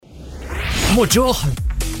Muġuħ.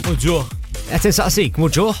 Muġuħ. Qed insaqsik,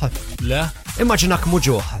 muġuħ? Le. Immaġinak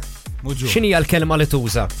muġuħ. Muġuħ. X'inhi l-kelma li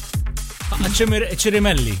tuża?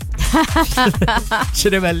 ċirimelli.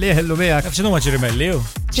 Ċirimelli ħellu miegħek. Naf x'inhuma ċirimelli hu?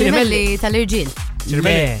 ċirimelli tal-irġiel.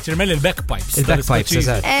 ċirimelli l-backpipes. Il-backpipes,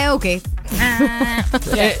 eżatt. Okej.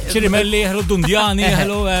 ċirimelli ħelu dundjani,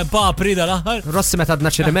 ħelu papri dal-aħħar. Rossi meta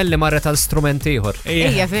għadna ċirimelli marret għal strument ieħor.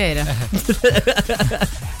 Ejja vera.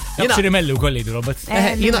 ċirimelli wkoll jgħidu Robert.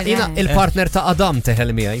 Jiena il-partner ta' Adam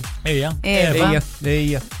teħel miegħi. Ejja.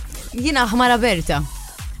 Ejja. Jiena ħmara Berta.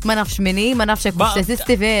 Ma nafx minni, ma nafx hekk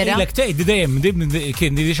teżisti vera. Ilek tgħid dejjem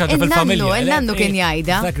kien di xaġa fil-familja. Il-nannu kien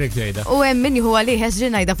jgħidha. Dakrek tgħidha. U hemm min jieħu għalih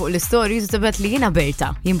ħeġġin ngħidha fuq l-istorji u tibet li jiena Berta,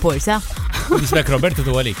 jimporta. Ismek Roberta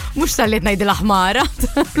tu għalik. Mhux tal-li ngħid l-aħmara.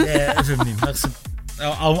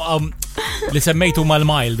 Li semmejtu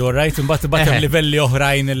mal-mild, all right? Imbagħad hemm livelli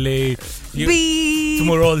oħrajn li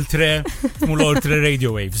tmur oltre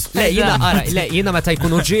radio waves. Le, jiena meta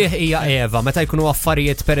jkunu ġieħ hija Eva, meta jkunu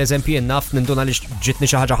affarijiet pereżempju jien naf ninduna li ġitni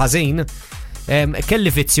xi ħaġa ħażin,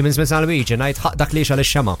 kelli vizzju minn żmien Luigi ngħid ħaq li għal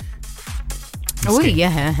ix-xema. Ujja,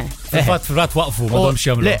 Frat waqfu, madhom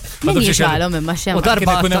xemlu. Min jixalhom imma xemma. U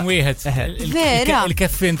darba kun hemm wieħed. Vera.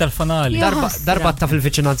 Il-keffin tal-fanali. Darba ta'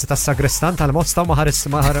 fil-viċinanzi tas-sagrestan tal-mosta ma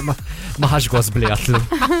ħaġ bli għatlu.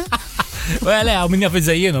 Le, għaw min jaf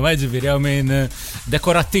iżejjenu, ma ġifieri, għaw min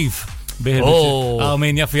dekorattiv. Għaw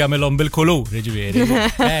min jaf jagħmilhom bil-kulur, ġifieri.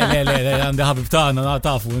 Le, għandi ħabib tagħna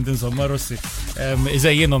tafu, inti insomma Rossi.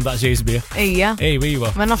 Iżejjenhom daqsxejn sbieħ. Ejja.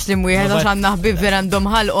 Ejwa. Ma nafx li mwieħed għax għandna ħbib vera għandhom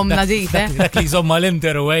ħalqhom nadif. Dak li jżomma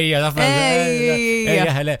l-Inter u ejja.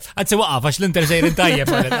 Ejja, ħele. Għadsi waqaf għax l-Inter sejrin tajjeb.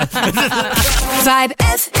 5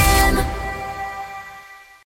 FM